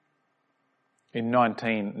In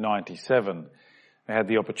 1997, I had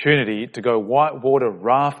the opportunity to go whitewater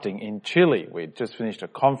rafting in Chile. We'd just finished a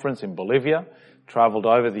conference in Bolivia, travelled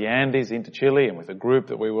over the Andes into Chile, and with a group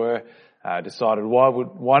that we were, decided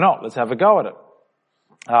why not? Let's have a go at it.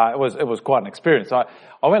 It was quite an experience.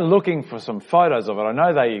 I went looking for some photos of it. I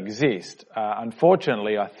know they exist.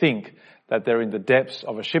 Unfortunately, I think that they're in the depths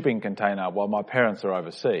of a shipping container while my parents are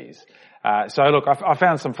overseas. So look, I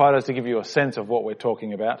found some photos to give you a sense of what we're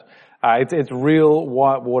talking about. It's real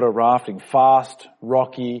whitewater rafting, fast,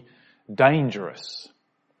 rocky, dangerous.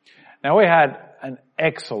 Now we had an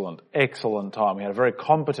excellent time. We had a very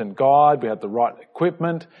competent guide. We had the right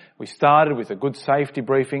equipment. We started with a good safety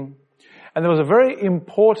briefing. And there was a very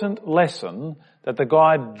important lesson that the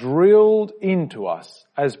guide drilled into us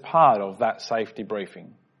as part of that safety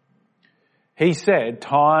briefing. He said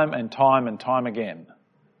time and time again,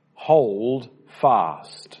 hold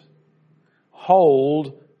fast.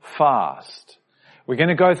 Hold fast. We're going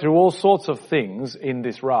to go through all sorts of things in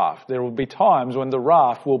this raft. There will be times when the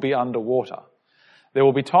raft will be underwater. There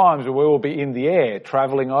will be times when we will be in the air,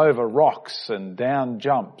 travelling over rocks and down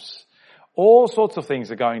jumps. All sorts of things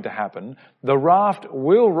are going to happen. The raft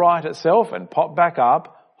will right itself and pop back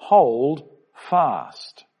up. Hold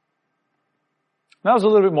fast. That was a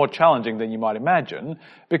little bit more challenging than you might imagine,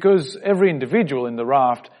 because every individual in the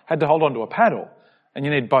raft had to hold on to a paddle, and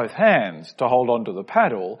you need both hands to hold on to the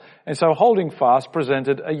paddle, and so holding fast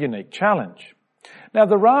presented a unique challenge. Now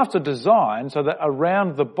the rafts are designed so that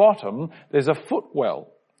around the bottom there's a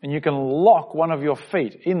footwell, and you can lock one of your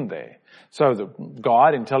feet in there. So the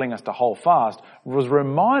guide, in telling us to hold fast, was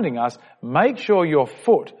reminding us, make sure your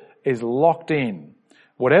foot is locked in.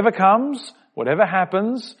 Whatever comes, whatever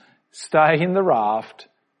happens, stay in the raft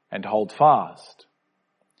and hold fast.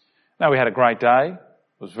 Now we had a great day.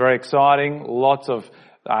 It was very exciting. Lots of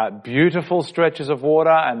beautiful stretches of water,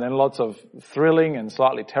 and then lots of thrilling and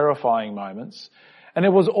slightly terrifying moments. And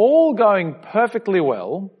it was all going perfectly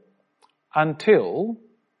well until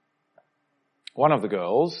one of the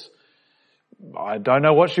girls, I don't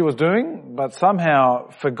know what she was doing, but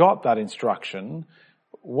somehow forgot that instruction,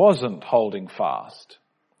 wasn't holding fast.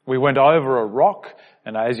 We went over a rock,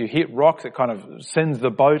 and as you hit rocks, it kind of sends the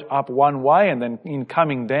boat up one way, and then in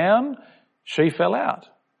coming down, she fell out.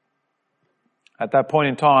 At that point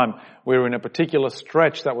in time, we were in a particular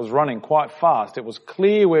stretch that was running quite fast. It was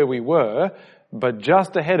clear where we were, but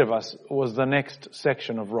just ahead of us was the next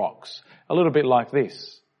section of rocks, a little bit like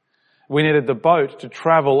this. We needed the boat to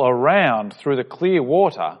travel around through the clear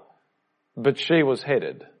water, but she was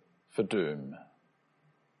headed for doom.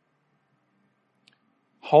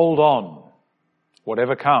 Hold on,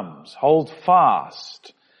 whatever comes. Hold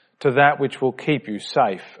fast to that which will keep you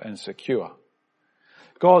safe and secure.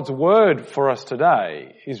 God's word for us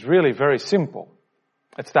today is really very simple.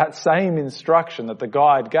 It's that same instruction that the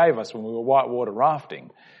guide gave us when we were whitewater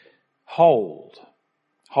rafting. Hold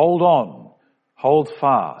on, hold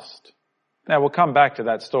fast. Now we'll come back to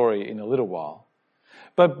that story in a little while.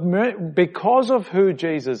 But because of who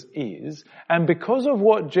Jesus is, and because of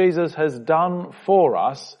what Jesus has done for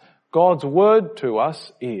us, God's word to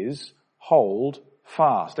us is hold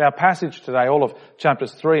fast. Our passage today, all of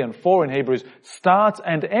chapters 3 and 4 in Hebrews, starts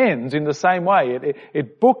and ends in the same way.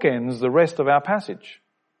 It bookends the rest of our passage.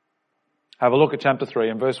 Have a look at chapter 3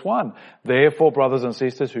 and verse 1. Therefore, brothers and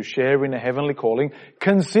sisters who share in a heavenly calling,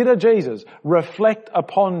 consider Jesus, reflect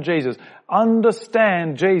upon Jesus,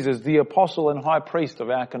 understand Jesus, the apostle and high priest of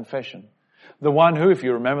our confession. The one who, if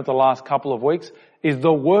you remember the last couple of weeks, is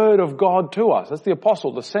the word of God to us. That's the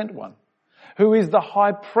apostle, the sent one. Who is the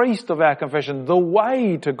high priest of our confession, the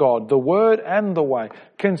way to God, the word and the way.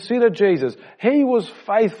 Consider Jesus. He was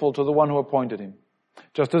faithful to the one who appointed him,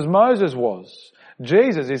 just as Moses was.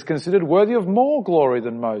 Jesus is considered worthy of more glory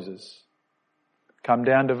than Moses. Come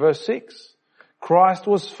down to verse 6. Christ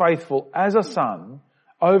was faithful as a son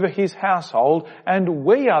over his household, and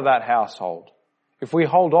we are that household, if we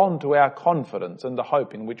hold on to our confidence and the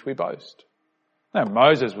hope in which we boast. Now,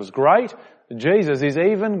 Moses was great. Jesus is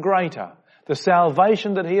even greater. The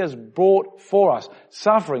salvation that he has brought for us,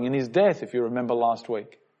 suffering in his death, if you remember last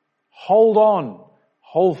week. Hold on,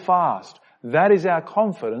 hold fast. That is our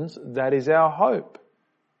confidence, that is our hope.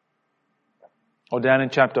 Or down in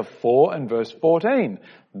chapter 4 and verse 14.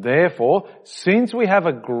 Therefore, since we have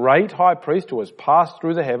a great high priest who has passed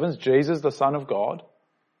through the heavens, Jesus the Son of God,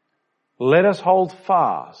 let us hold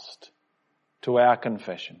fast to our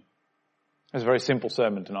confession. It's a very simple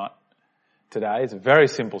sermon today. It's a very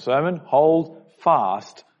simple sermon. Hold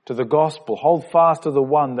fast to the gospel. Hold fast to the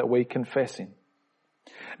one that we confess in.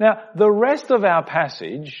 Now, the rest of our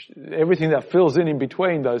passage, everything that fills in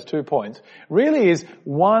between those 2 points, really is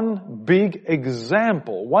one big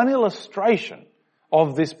example, one illustration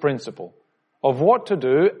of this principle, of what to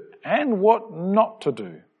do and what not to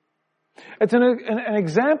do. It's an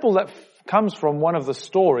example that comes from one of the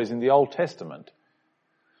stories in the Old Testament.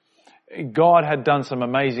 God had done some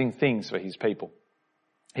amazing things for his people.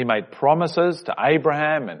 He made promises to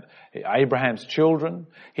Abraham and Abraham's children.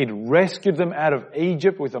 He'd rescued them out of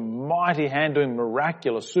Egypt with a mighty hand doing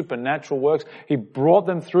miraculous supernatural works. He brought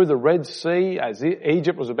them through the Red Sea as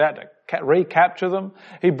Egypt was about to recapture them.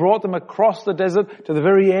 He brought them across the desert to the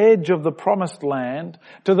very edge of the promised land,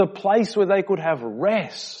 to the place where they could have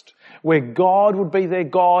rest, where God would be their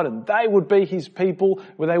God and they would be his people,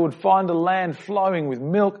 where they would find a land flowing with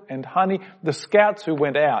milk and honey. The scouts who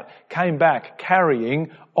went out came back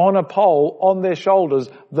carrying on a pole on their shoulders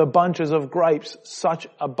the bunches of grapes, such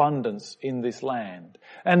abundance in this land.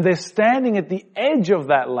 And they're standing at the edge of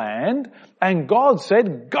that land and God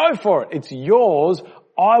said, go for it. It's yours.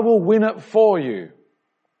 I will win it for you.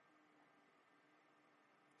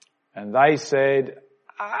 And they said,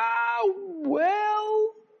 well,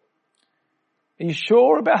 are you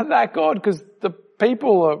sure about that, God? Because the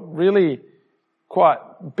people are really quite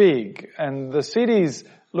big and the cities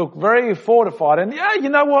look very fortified. And yeah, you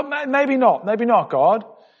know what? Maybe not, God.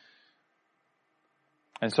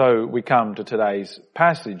 And so we come to today's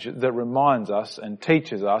passage that reminds us and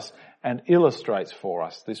teaches us and illustrates for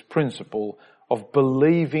us this principle of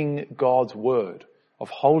believing God's word, of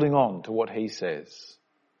holding on to what he says.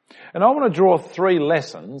 And I want to draw 3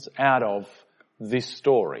 lessons out of this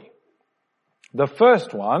story. The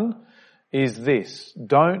first one is this: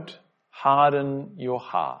 don't harden your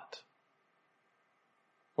heart.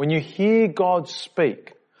 When you hear God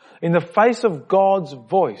speak, in the face of God's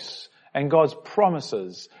voice and God's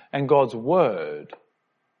promises and God's word,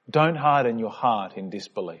 don't harden your heart in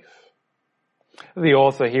disbelief. The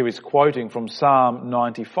author here is quoting from Psalm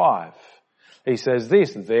 95. He says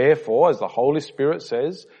this, therefore, as the Holy Spirit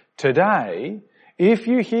says, today, if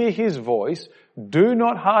you hear his voice, do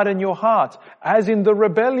not harden your hearts, as in the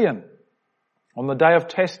rebellion on the day of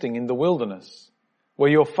testing in the wilderness, where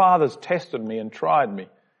your fathers tested me and tried me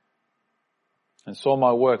and saw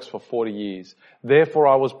my works for 40 years. Therefore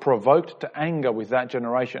I was provoked to anger with that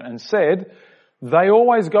generation and said, they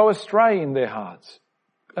always go astray in their hearts,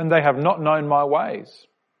 and they have not known my ways.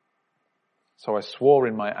 So I swore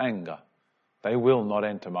in my anger, they will not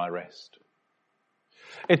enter my rest.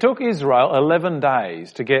 It took Israel 11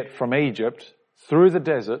 days to get from Egypt through the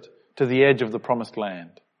desert to the edge of the promised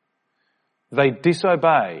land. They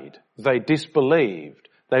disobeyed, they disbelieved,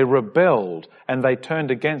 they rebelled, and they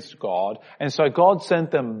turned against God. And so God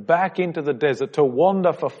sent them back into the desert to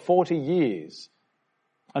wander for 40 years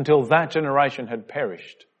until that generation had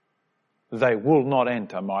perished. They will not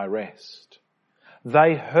enter my rest.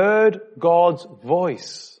 They heard God's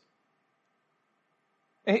voice.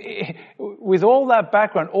 With all that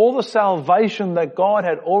background, all the salvation that God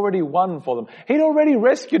had already won for them, he'd already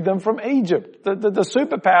rescued them from Egypt, the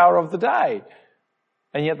superpower of the day.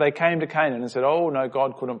 And yet they came to Canaan and said, oh no,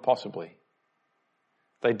 God couldn't possibly.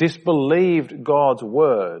 They disbelieved God's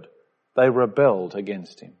word. They rebelled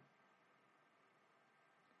against him.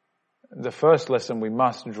 The first lesson we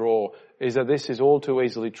must draw is that this is all too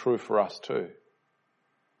easily true for us too.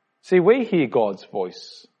 See, we hear God's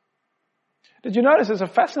voice. Did you notice it's a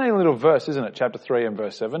fascinating little verse, isn't it? Chapter 3 and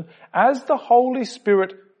verse 7. As the Holy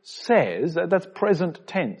Spirit says, that's present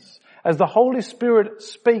tense, as the Holy Spirit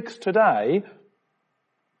speaks today,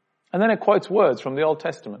 and then it quotes words from the Old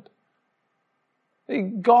Testament.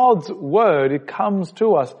 God's word, it comes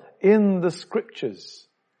to us in the scriptures.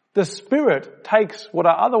 The Spirit takes what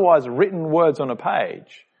are otherwise written words on a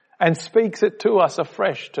page and speaks it to us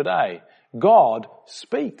afresh today. God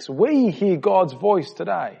speaks. We hear God's voice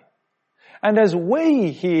today. And as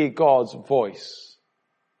we hear God's voice,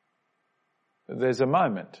 there's a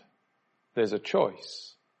moment, there's a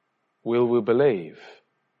choice. Will we believe?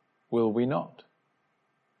 Will we not?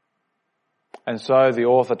 And so the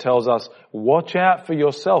author tells us, watch out for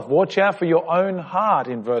yourself. Watch out for your own heart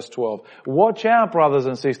in verse 12. Watch out, brothers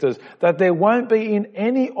and sisters, that there won't be in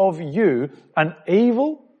any of you an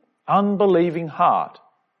evil, unbelieving heart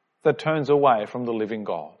that turns away from the living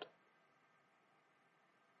God.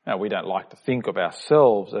 Now, we don't like to think of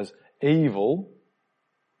ourselves as evil,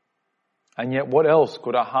 and yet what else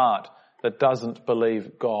could a heart that doesn't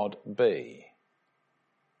believe God be?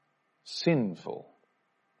 Sinful,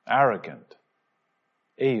 arrogant,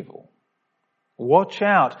 evil. Watch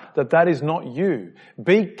out that is not you.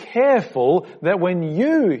 Be careful that when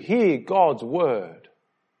you hear God's word,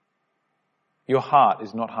 your heart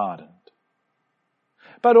is not hardened.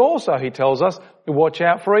 But also he tells us, watch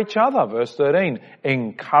out for each other. Verse 13,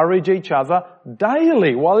 encourage each other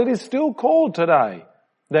daily while it is still called today,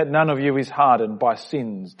 that none of you is hardened by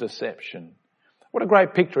sin's deception. What a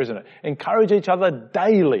great picture, isn't it? Encourage each other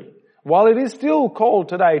daily while it is still called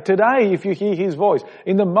today. Today, if you hear his voice,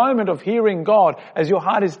 in the moment of hearing God, as your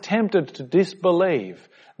heart is tempted to disbelieve,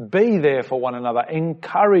 be there for one another.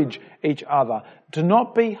 Encourage each other to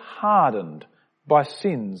not be hardened by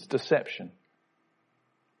sin's deception.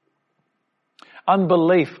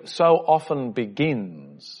 Unbelief so often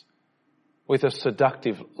begins with a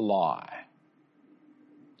seductive lie.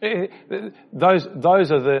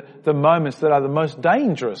 Those are the moments that are the most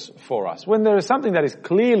dangerous for us. When there is something that is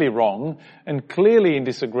clearly wrong and clearly in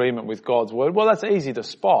disagreement with God's word, well, that's easy to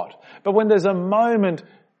spot. But when there's a moment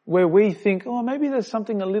where we think, oh, maybe there's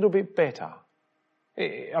something a little bit better.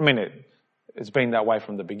 I mean, it's been that way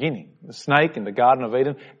from the beginning. The snake in the Garden of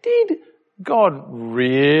Eden, did God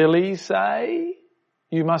really say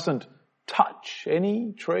you mustn't touch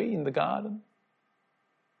any tree in the garden?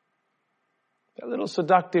 That little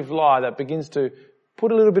seductive lie that begins to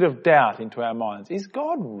put a little bit of doubt into our minds. Is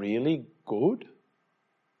God really good?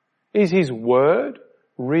 Is his word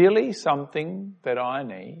really something that I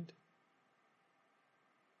need?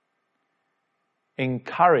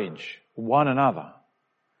 Encourage one another.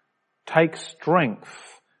 Take strength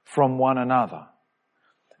from one another.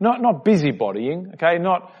 Not busybodying, okay?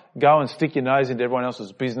 Not go and stick your nose into everyone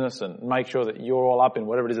else's business and make sure that you're all up in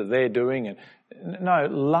whatever it is that they're doing. And no,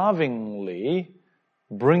 lovingly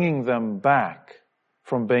bringing them back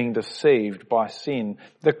from being deceived by sin.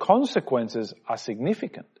 The consequences are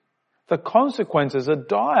significant. The consequences are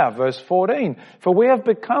dire. Verse 14, for we have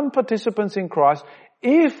become participants in Christ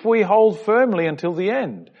if we hold firmly until the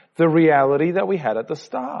end the reality that we had at the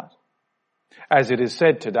start. As it is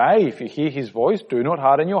said today, if you hear his voice, do not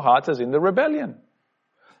harden your hearts as in the rebellion.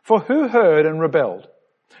 For who heard and rebelled?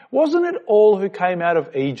 Wasn't it all who came out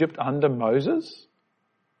of Egypt under Moses?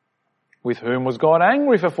 With whom was God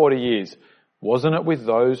angry for 40 years? Wasn't it with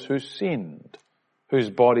those who sinned, whose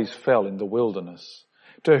bodies fell in the wilderness?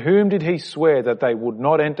 To whom did he swear that they would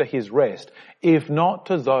not enter his rest, if not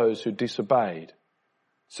to those who disobeyed?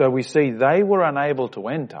 So we see they were unable to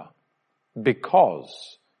enter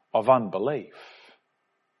because of unbelief.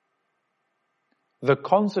 The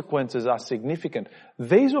consequences are significant.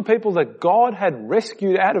 These were people that God had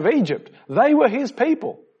rescued out of Egypt. They were his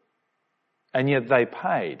people. And yet they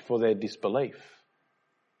paid for their disbelief,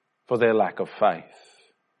 for their lack of faith.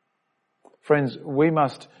 Friends, we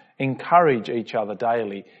must encourage each other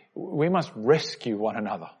daily. We must rescue one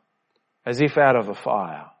another as if out of a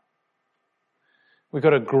fire. We've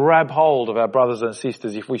got to grab hold of our brothers and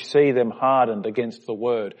sisters if we see them hardened against the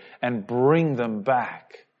word and bring them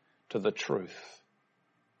back to the truth.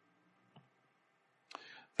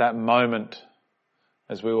 That moment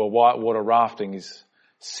as we were whitewater rafting is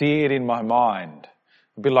seared in my mind,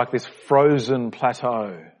 a bit like this frozen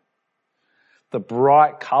plateau. The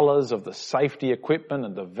bright colours of the safety equipment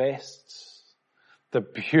and the vests, the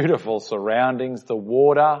beautiful surroundings, the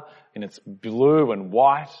water in its blue and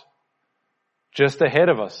white. Just ahead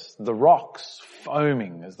of us, the rocks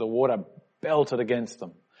foaming as the water belted against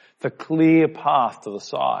them. The clear path to the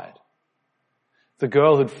side. The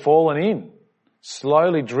girl who'd fallen in,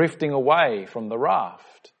 slowly drifting away from the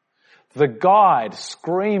raft. The guide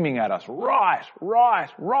screaming at us, right, right,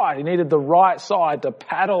 right. He needed the right side to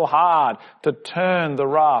paddle hard to turn the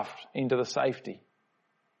raft into the safety.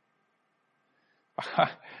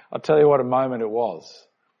 I'll tell you what a moment it was.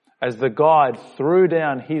 As the guide threw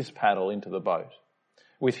down his paddle into the boat,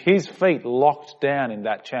 with his feet locked down in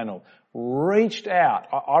that channel, reached out.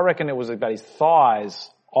 I reckon it was about his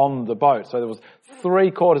thighs on the boat. So there was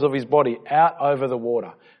 3/4 of his body out over the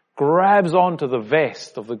water. Grabs onto the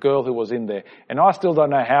vest of the girl who was in there. And I still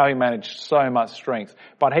don't know how he managed so much strength,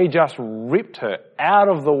 but he just ripped her out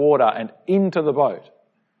of the water and into the boat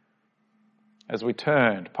as we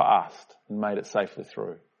turned past and made it safely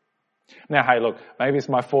through. Now, hey, look, maybe it's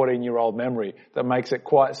my 14-year-old memory that makes it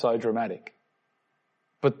quite so dramatic.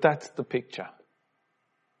 But that's the picture.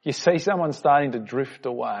 You see someone starting to drift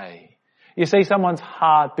away. You see someone's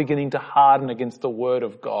heart beginning to harden against the word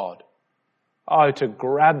of God. Oh, to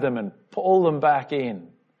grab them and pull them back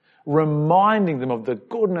in, reminding them of the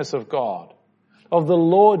goodness of God, of the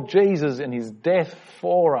Lord Jesus and his death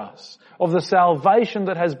for us, of the salvation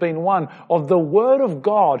that has been won, of the word of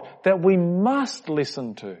God that we must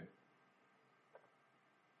listen to.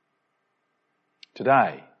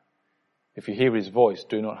 Today, if you hear his voice,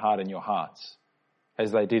 do not harden your hearts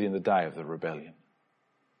as they did in the day of the rebellion.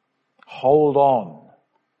 Hold on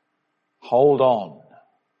Hold on.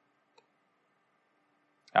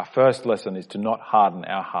 Our first lesson is to not harden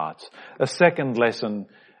our hearts. The second lesson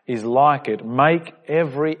is like it. Make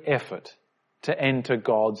every effort to enter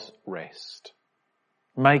God's rest.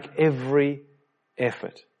 Make every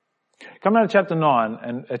effort. Come down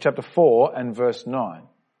to chapter 4 and verse 9.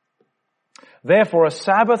 Therefore, a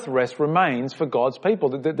Sabbath rest remains for God's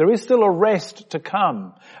people. There is still a rest to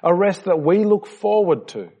come, a rest that we look forward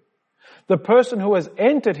to. The person who has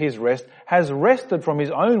entered his rest has rested from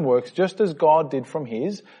his own works just as God did from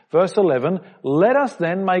his. Verse 11, let us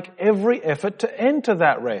then make every effort to enter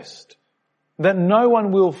that rest, that no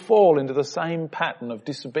one will fall into the same pattern of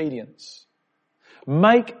disobedience.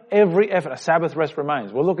 Make every effort. A Sabbath rest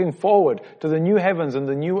remains. We're looking forward to the new heavens and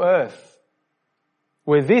the new earth,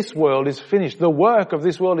 where this world is finished. The work of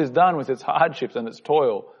this world is done with its hardships and its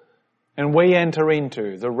toil. And we enter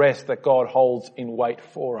into the rest that God holds in wait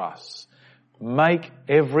for us. Make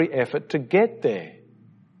every effort to get there.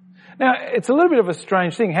 Now, it's a little bit of a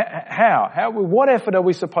strange thing. What effort are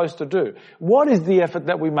we supposed to do? What is the effort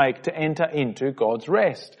that we make to enter into God's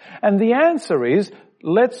rest? And the answer is,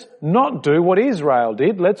 let's not do what Israel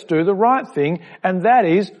did. Let's do the right thing, and that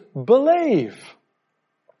is believe.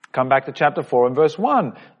 Come back to chapter 4 and verse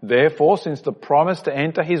 1. Therefore, since the promise to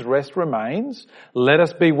enter his rest remains, let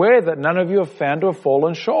us beware that none of you have found to have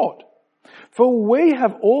fallen short. For we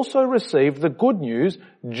have also received the good news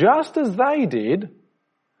just as they did,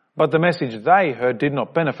 but the message they heard did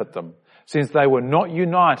not benefit them, since they were not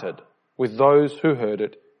united with those who heard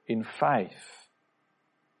it in faith.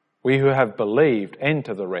 We who have believed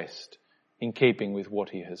enter the rest in keeping with what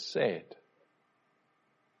he has said.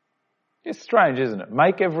 It's strange, isn't it?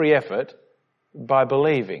 Make every effort by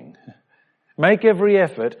believing. Make every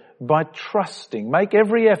effort by trusting. Make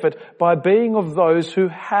every effort by being of those who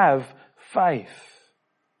have faith.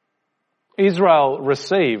 Israel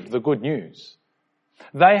received the good news.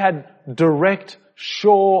 They had direct,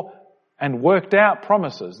 sure, and worked out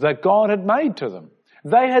promises that God had made to them.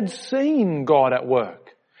 They had seen God at work.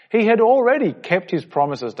 He had already kept his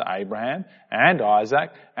promises to Abraham and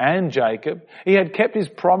Isaac and Jacob. He had kept his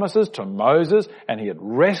promises to Moses, and he had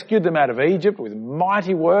rescued them out of Egypt with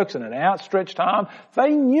mighty works and an outstretched arm. They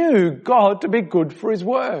knew God to be good for his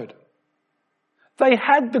word. They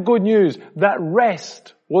had the good news. That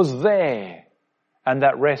rest was there, and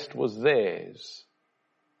that rest was theirs.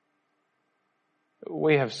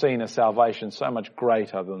 We have seen a salvation so much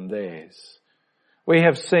greater than theirs. We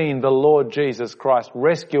have seen the Lord Jesus Christ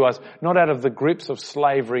rescue us not out of the grips of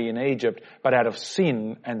slavery in Egypt, but out of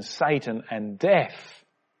sin and Satan and death.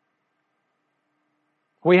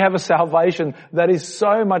 We have a salvation that is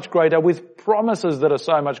so much greater, with promises that are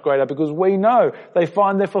so much greater, because we know they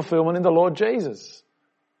find their fulfillment in the Lord Jesus.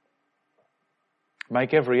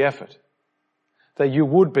 Make every effort that you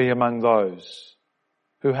would be among those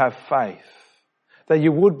who have faith, that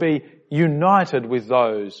you would be united with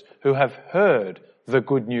those who have heard the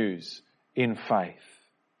good news in faith.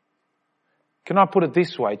 Can I put it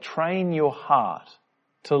this way? Train your heart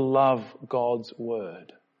to love God's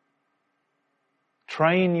word.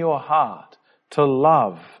 Train your heart to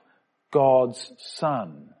love God's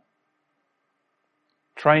Son.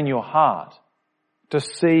 Train your heart to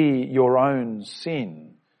see your own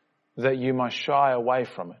sin, that you might shy away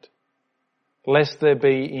from it, lest there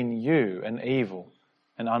be in you an evil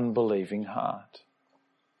and unbelieving heart.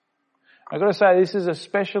 I've got to say, this is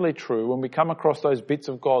especially true when we come across those bits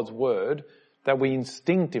of God's word that we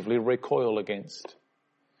instinctively recoil against.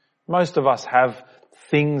 Most of us have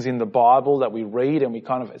things in the Bible that we read and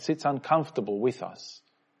it sits uncomfortable with us.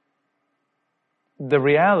 The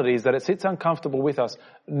reality is that it sits uncomfortable with us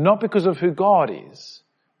not because of who God is,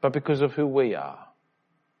 but because of who we are.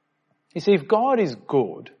 You see, if God is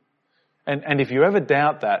good, and if you ever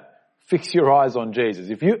doubt that, fix your eyes on Jesus.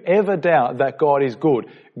 If you ever doubt that God is good,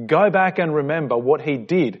 go back and remember what he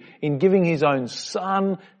did in giving his own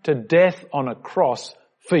Son to death on a cross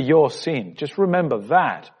for your sin. Just remember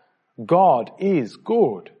that. God is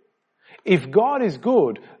good. If God is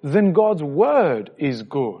good, then God's word is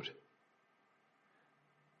good.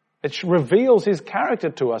 It reveals his character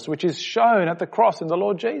to us, which is shown at the cross in the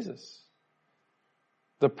Lord Jesus.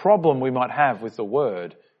 The problem we might have with the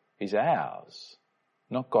word is ours,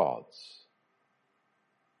 not God's.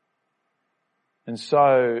 And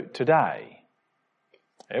so today,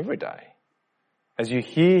 every day, as you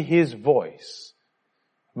hear his voice,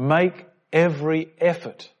 make every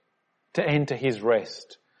effort to enter his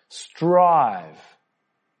rest. Strive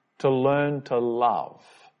to learn to love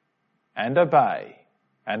and obey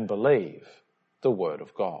and believe the word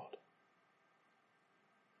of God.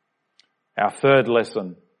 Our third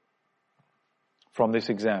lesson from this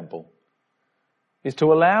example is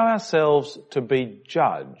to allow ourselves to be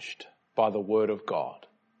judged by the Word of God.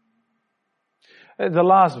 The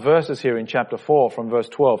last verses here in chapter 4 from verse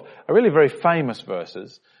 12 are really very famous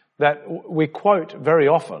verses that we quote very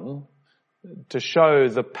often to show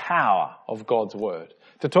the power of God's Word,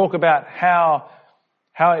 to talk about how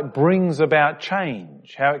it brings about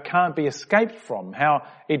change, how it can't be escaped from, how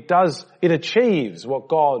it achieves what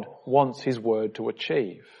God wants His Word to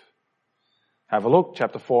achieve. Have a look,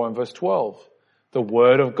 chapter 4 and verse 12. The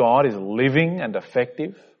Word of God is living and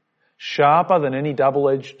effective, sharper than any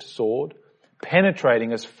double-edged sword,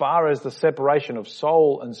 penetrating as far as the separation of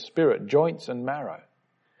soul and spirit, joints and marrow.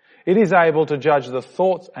 It is able to judge the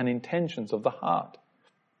thoughts and intentions of the heart.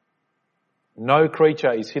 No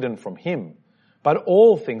creature is hidden from Him, but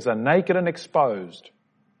all things are naked and exposed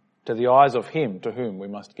to the eyes of Him to whom we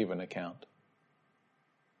must give an account.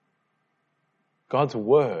 God's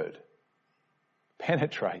Word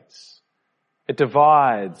penetrates. It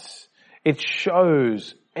divides. It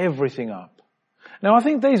shows everything up. Now, I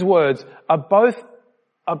think these words are both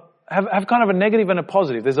have kind of a negative and a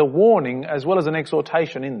positive. There's a warning as well as an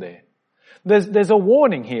exhortation in there. There's a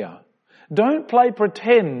warning here. Don't play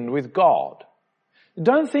pretend with God.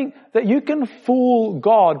 Don't think that you can fool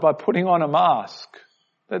God by putting on a mask.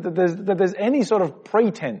 That there's any sort of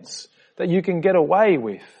pretense that you can get away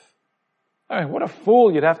with. I mean, what a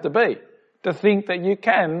fool you'd have to be to think that you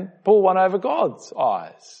can pull one over God's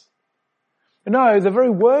eyes. No, the very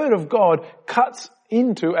Word of God cuts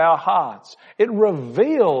into our hearts. It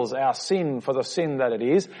reveals our sin for the sin that it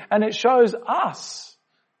is, and it shows us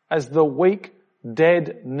as the weak,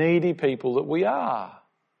 dead, needy people that we are.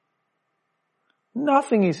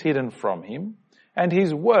 Nothing is hidden from Him, and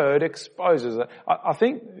His Word exposes it. I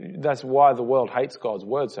think that's why the world hates God's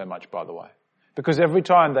Word so much, by the way. Because every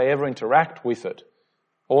time they ever interact with it,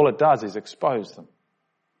 all it does is expose them.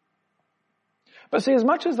 But see, as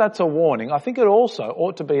much as that's a warning, I think it also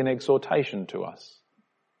ought to be an exhortation to us.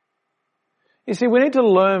 You see, we need to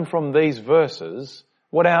learn from these verses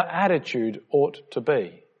what our attitude ought to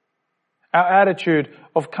be. Our attitude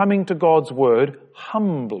of coming to God's Word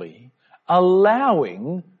humbly,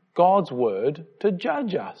 allowing God's Word to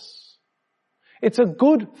judge us. It's a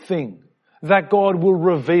good thing that God will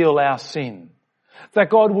reveal our sin, that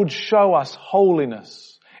God would show us holiness.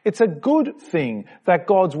 It's a good thing that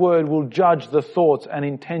God's Word will judge the thoughts and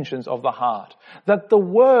intentions of the heart, that the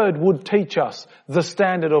Word would teach us the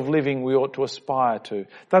standard of living we ought to aspire to,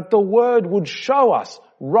 that the Word would show us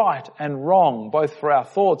right and wrong, both for our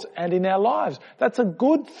thoughts and in our lives. That's a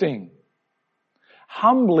good thing.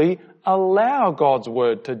 Humbly allow God's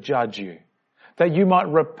Word to judge you, that you might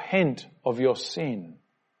repent of your sin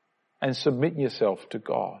and submit yourself to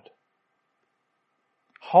God.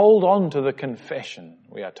 Hold on to the confession,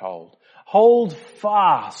 we are told. Hold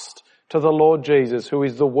fast to the Lord Jesus, who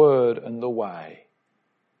is the Word and the way.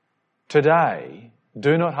 Today,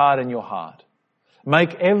 do not harden your heart.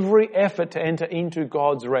 Make every effort to enter into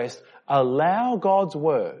God's rest. Allow God's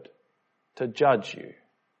Word to judge you.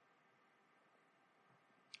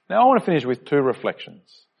 Now, I want to finish with two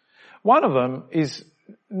reflections. One of them is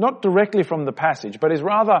not directly from the passage, but is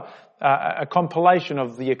rather a compilation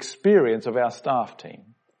of the experience of our staff team.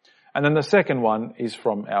 And then the second one is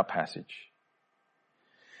from our passage.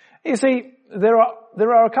 You see, there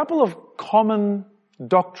are a couple of common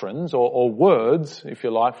doctrines or words, if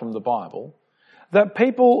you like, from the Bible that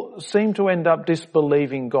people seem to end up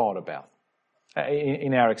disbelieving God about.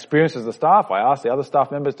 In our experience as the staff, I asked the other staff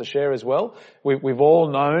members to share as well. We've all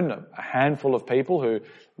known a handful of people who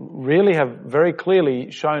really have very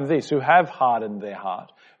clearly shown this, who have hardened their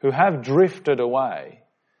heart, who have drifted away,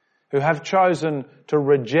 who have chosen to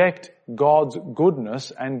reject God's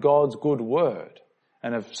goodness and God's good word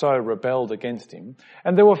and have so rebelled against Him.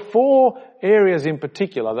 And there were 4 areas in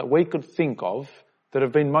particular that we could think of that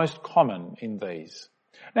have been most common in these.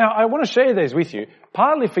 Now, I want to share these with you,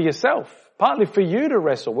 partly for yourself, partly for you to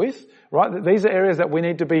wrestle with, right? These are areas that we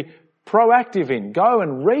need to be proactive in. Go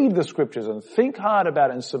and read the Scriptures and think hard about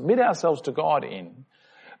it and submit ourselves to God in.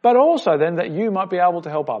 But also then that you might be able to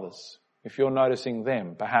help others if you're noticing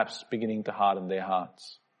them perhaps beginning to harden their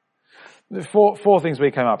hearts. The 4 things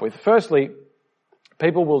we came up with. Firstly,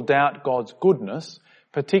 people will doubt God's goodness,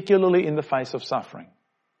 particularly in the face of suffering.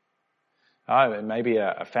 Maybe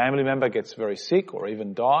a family member gets very sick or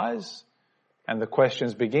even dies, and the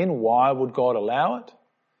questions begin, why would God allow it?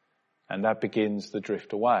 And that begins the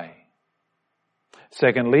drift away.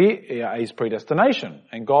 Secondly, is predestination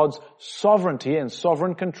and God's sovereignty and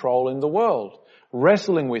sovereign control in the world,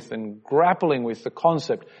 wrestling with and grappling with the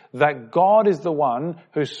concept that God is the one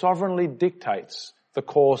who sovereignly dictates the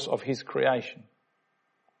course of His creation.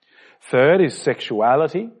 Third is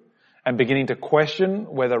sexuality and beginning to question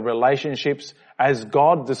whether relationships as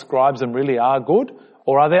God describes them really are good,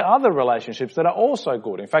 or are there other relationships that are also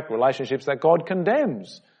good? In fact, relationships that God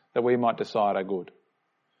condemns that we might decide are good.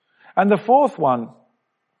 And the fourth one,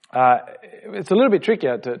 it's a little bit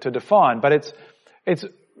trickier to define, but it's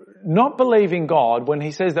not believing God when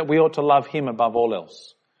he says that we ought to love him above all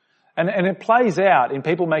else. And it plays out in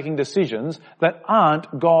people making decisions that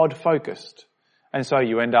aren't God-focused. And so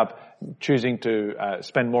you end up choosing to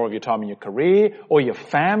spend more of your time in your career or your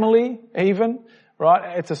family even,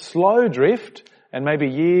 right? It's a slow drift, and maybe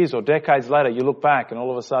years or decades later you look back and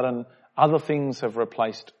all of a sudden other things have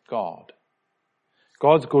replaced God.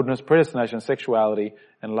 God's goodness, predestination, sexuality,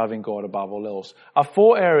 and loving God above all else are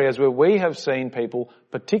four areas where we have seen people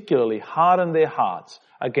particularly harden their hearts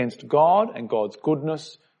against God and God's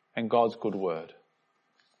goodness and God's good word.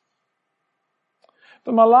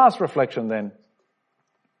 But my last reflection then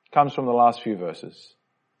comes from the last few verses.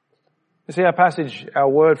 You see, our passage, our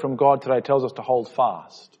word from God today tells us to hold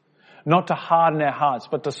fast, not to harden our hearts,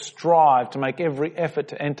 but to strive to make every effort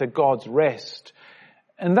to enter God's rest.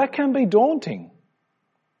 And that can be daunting.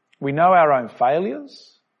 We know our own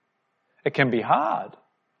failures. It can be hard.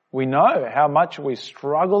 We know how much we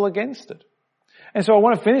struggle against it. And so I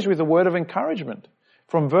want to finish with a word of encouragement.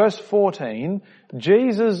 From verse 14,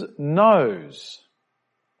 Jesus knows.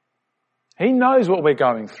 He knows what we're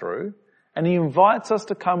going through, and he invites us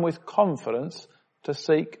to come with confidence to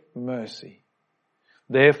seek mercy.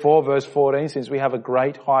 Therefore, verse 14, since we have a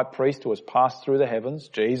great high priest who has passed through the heavens,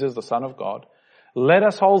 Jesus, the Son of God, let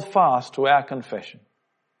us hold fast to our confession.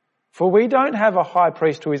 For we don't have a high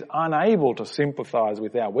priest who is unable to sympathize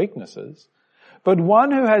with our weaknesses, but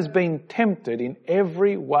one who has been tempted in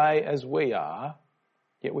every way as we are,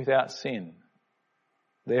 yet without sin.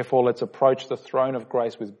 Therefore, let's approach the throne of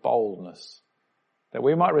grace with boldness, that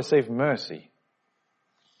we might receive mercy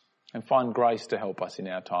and find grace to help us in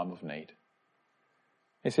our time of need.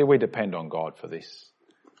 You see, we depend on God for this,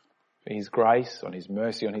 for his grace, on his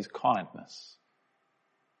mercy, on his kindness.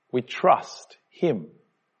 We trust him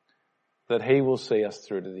that he will see us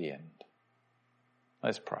through to the end.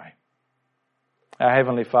 Let's pray. Our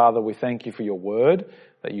Heavenly Father, we thank you for your word,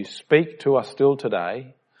 that you speak to us still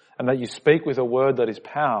today, and that you speak with a word that is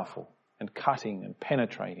powerful and cutting and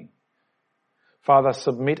penetrating. Father,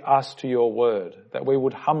 submit us to your word, that we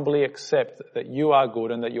would humbly accept that you are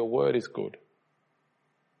good and that your word is good.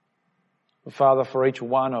 Father, for each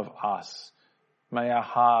one of us, may our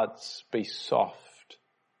hearts be soft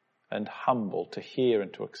and humble to hear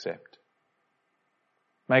and to accept.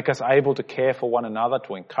 Make us able to care for one another,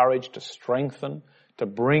 to encourage, to strengthen, to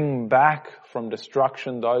bring back from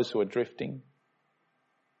destruction those who are drifting.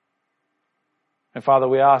 And Father,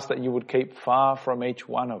 we ask that you would keep far from each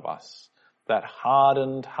one of us that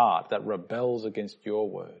hardened heart that rebels against your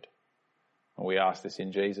word. And we ask this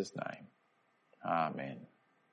in Jesus' name. Amen.